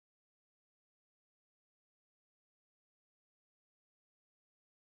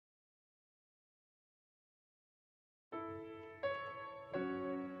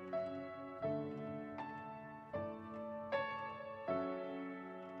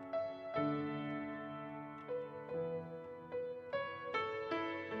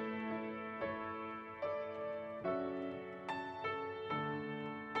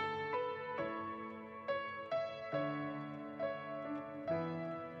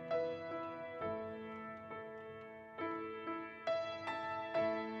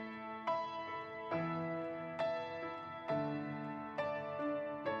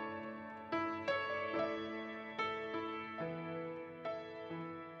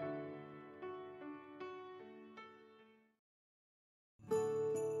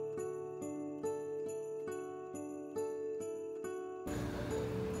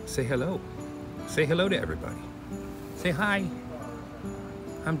Say hello. Say hello to everybody. Say hi.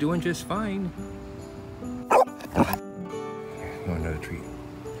 I'm doing just fine. You want another treat?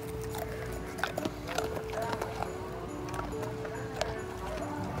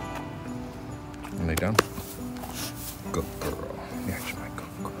 And lay down. Good girl. Yes, my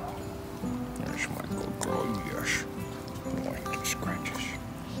good girl. Yes, my good girl. Yes. No, I get scratches.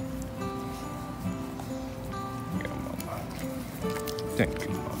 Yeah, Mama. Thank you,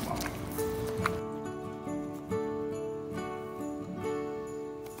 Mama.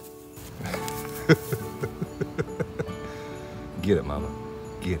 Get it, Mama.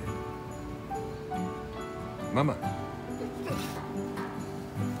 Get it. Mama.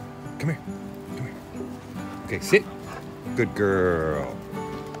 Come here. Come here. Okay, sit. Good girl.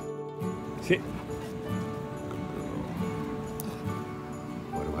 Sit.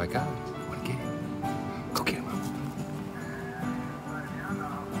 What do I got? What to get it? Go get it, Mama.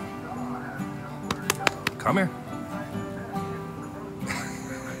 Come here.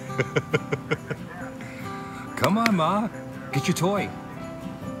 Come on, Ma. Get your toy.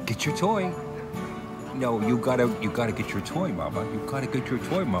 Get your toy. No, you gotta get your toy, Mama. You gotta get your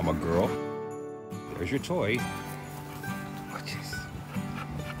toy, Mama girl. There's your toy. Watch this.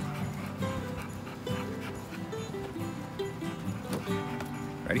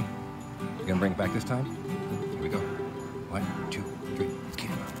 Ready? You gonna bring it back this time? Here we go. 1, 2, 3.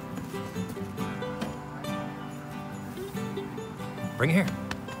 Get it, Mama. Bring it here.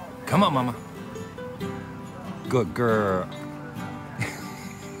 Come on, Mama. Good girl.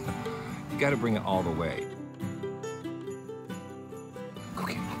 You gotta bring it all the way. Go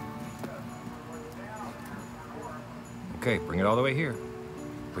get it. Okay, bring it all the way here.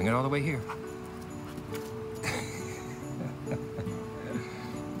 Bring it all the way here.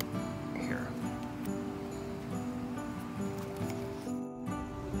 Here.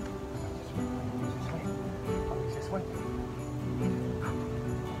 This way.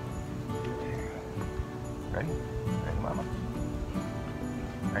 Ready? Ready, Mama?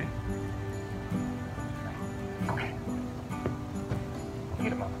 Ready? Go ahead.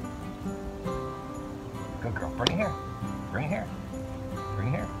 Get it, Mama. Good girl. Bring it here. Bring it here. Bring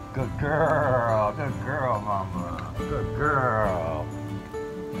it here. Good girl. Good girl, Mama. Good girl.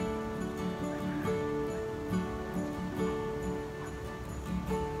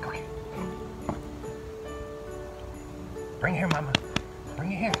 Go ahead. Bring it here, Mama.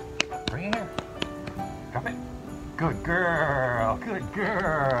 Bring it here. Bring it here. Drop it. Good girl. Good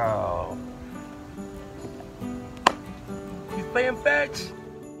girl. He's playing fetch.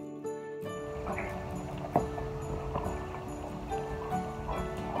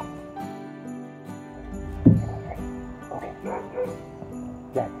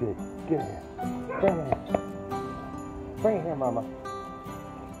 That's it. Get it here. Bring it here. Bring it here, Mama.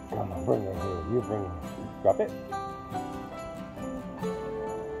 Come on, bring it here. You bring it. Drop it.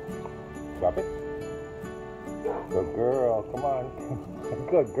 Drop it. Good girl. Come on.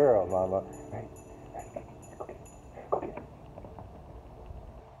 Good girl, Mama. Right. Go get it. Go get it.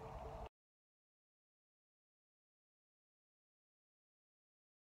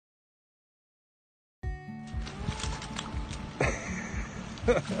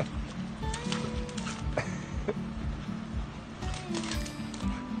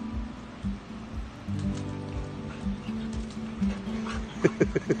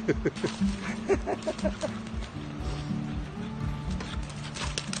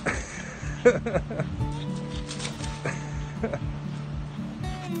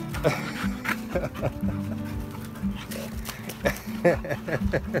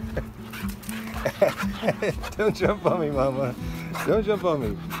 Don't jump on me, Mama. Don't jump on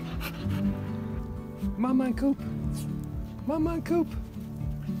me. Mama and Coop. Mama and Coop.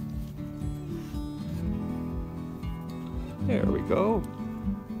 There we go.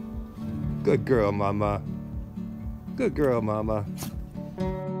 Good girl, Mama. Good girl, Mama.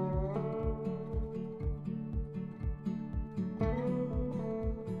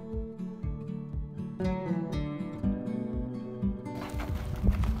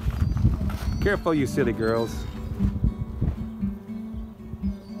 Careful, you silly girls.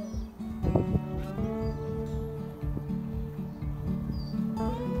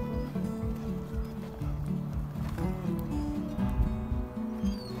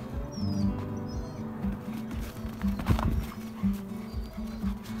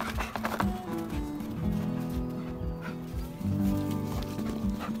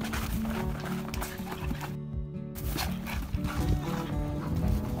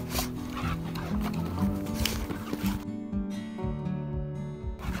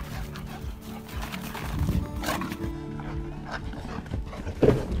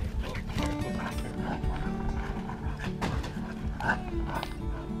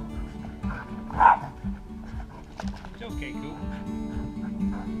 Okay, cool.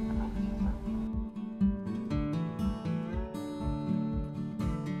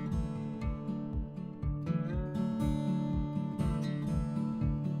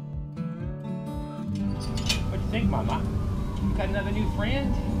 What do you think, Mama? You got another new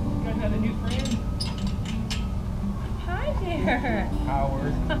friend? You got another new friend? Hi there.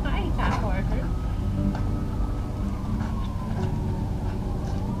 Howard. Hi, Howard.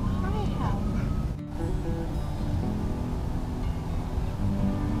 Hi, Howard.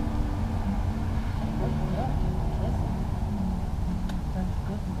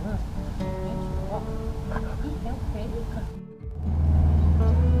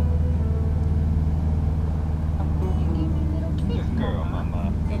 Good girl,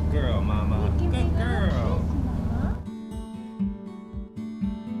 Mama. Good girl, Mama. Good girl.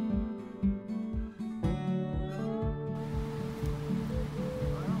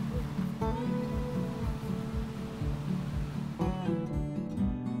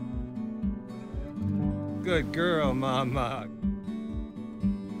 Good girl, Mama.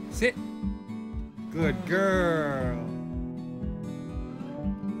 Sit. Good girl.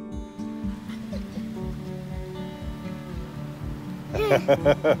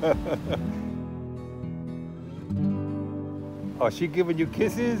 Oh, she giving you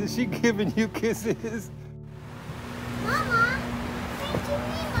kisses? Is she giving you kisses? Mama, thank you,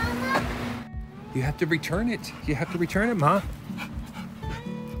 Mama. You have to return it. You have to return it, Ma.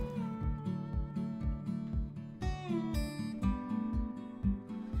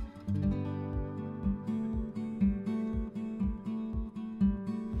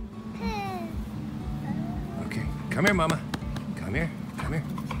 Okay, come here, Mama. Come here, come here.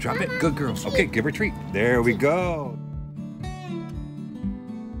 Drop it. Good girl. Okay, give her a treat. There we go.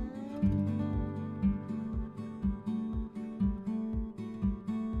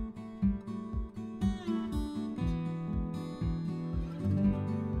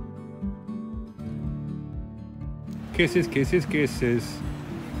 Kisses, kisses, kisses.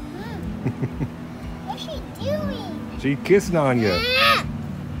 What's she doing? She kissing on you. Ah,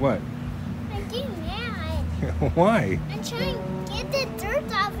 What? I'm getting mad. Why? I'm trying to get the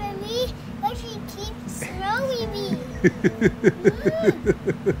dirt off of me, but she keeps throwing me.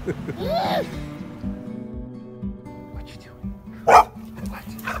 What you doing? What?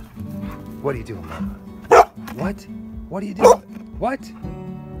 What are you doing, Mama? What? What are you doing? What?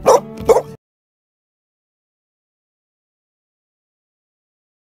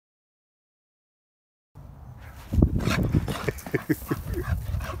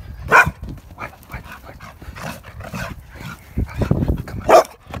 What? Come on.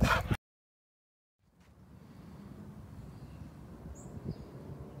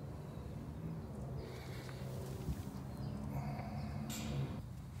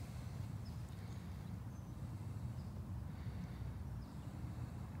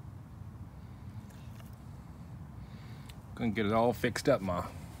 Gonna get it all fixed up, Ma.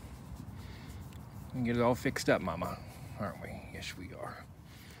 Gonna get it all fixed up, Mama. Aren't we? Yes, we are.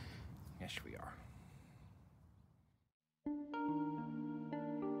 Yes, we are.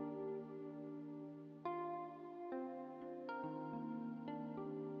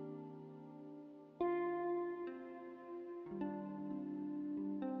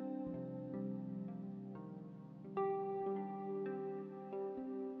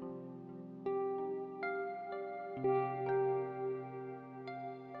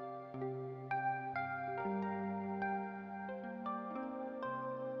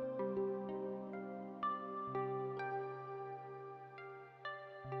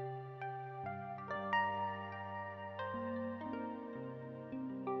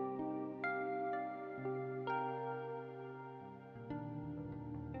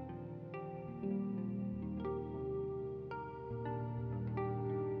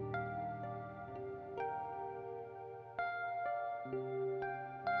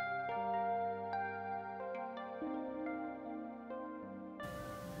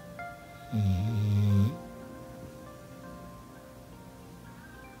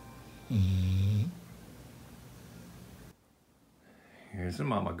 Here's the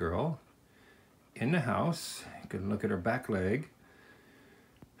mama girl in the house. You can look at her back leg.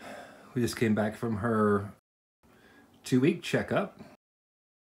 We just came back from her 2-week checkup.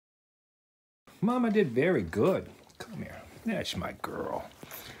 Mama did very good. Come here. That's my girl.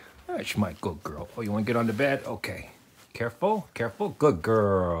 That's my good girl. Oh, you want to get on the bed? Okay. Careful, careful. Good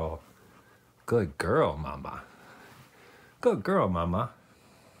girl. Good girl, Mama. Good girl, Mama.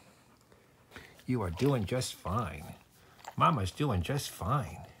 You are doing just fine. Mama's doing just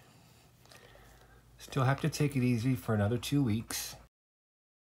fine. Still have to take it easy for another 2 weeks.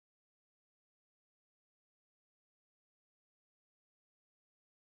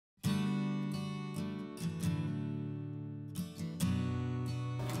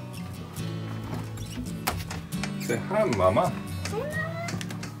 Say hi, Mama.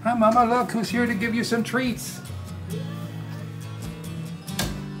 Hi, Mama. Look who's here to give you some treats.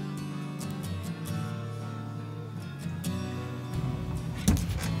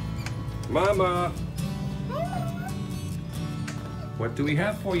 Mama. What do we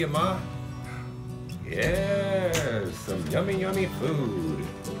have for you, Ma? Yes, some yummy, yummy food.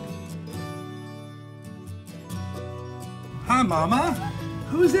 Hi, Mama.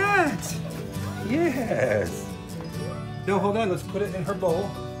 Who's that? Yes. No, hold on. Let's put it in her bowl.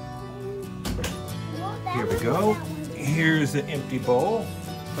 Here we go. Here's the empty bowl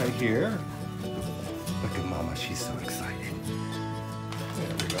right here. Look at Mama. She's so excited.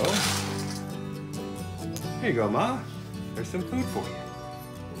 There we go. Here you go, Ma. There's some food for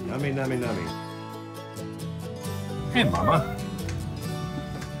you. Yummy, nummy, nummy. Hey, Mama.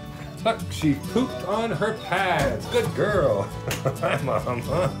 Look, she pooped on her pads. Good girl. Hi,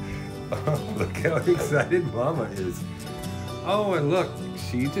 Mama. Oh, look how excited Mama is. Oh, and look,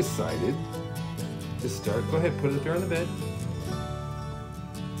 she decided to start. Go ahead, put it there on the bed.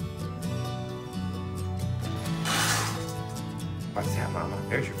 What's that, Mama?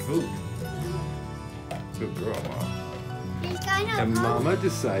 There's your food. Good girl, Mama. And Mama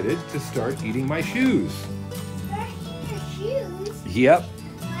decided to start eating my shoes. Your shoes? Yep.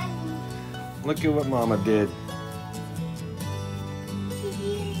 Look at what Mama did.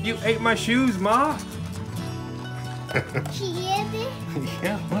 You ate my shoes, Ma? She ate it?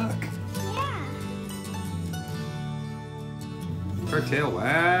 Yeah, look. Yeah. Her tail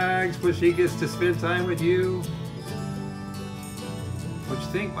wags when she gets to spend time with you. What you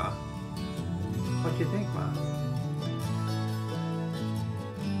think, Ma? What you think, Ma?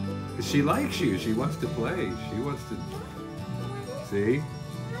 She likes you. She wants to play. She wants to... See?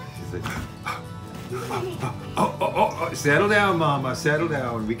 She's like... Oh, settle down, Mama. Settle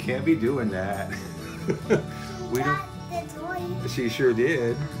down. We can't be doing that. We don't... The toy. She sure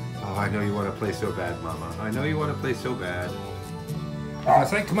did. Oh, I know you want to play so bad, Mama. I know you want to play so bad.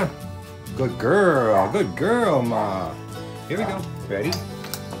 Come on. Good girl. Good girl, Ma. Here we go. Ready?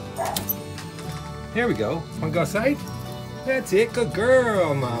 Here we go. Want to go outside? That's it. Good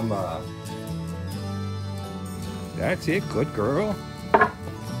girl, Mama. That's it. Good girl.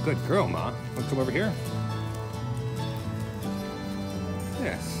 Good girl, Ma. Want to come over here?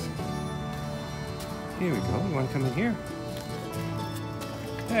 Yes. Here we go. You want to come in here?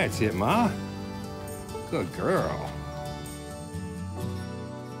 That's it, Ma. Good girl.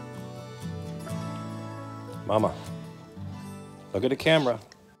 Mama, look at the camera.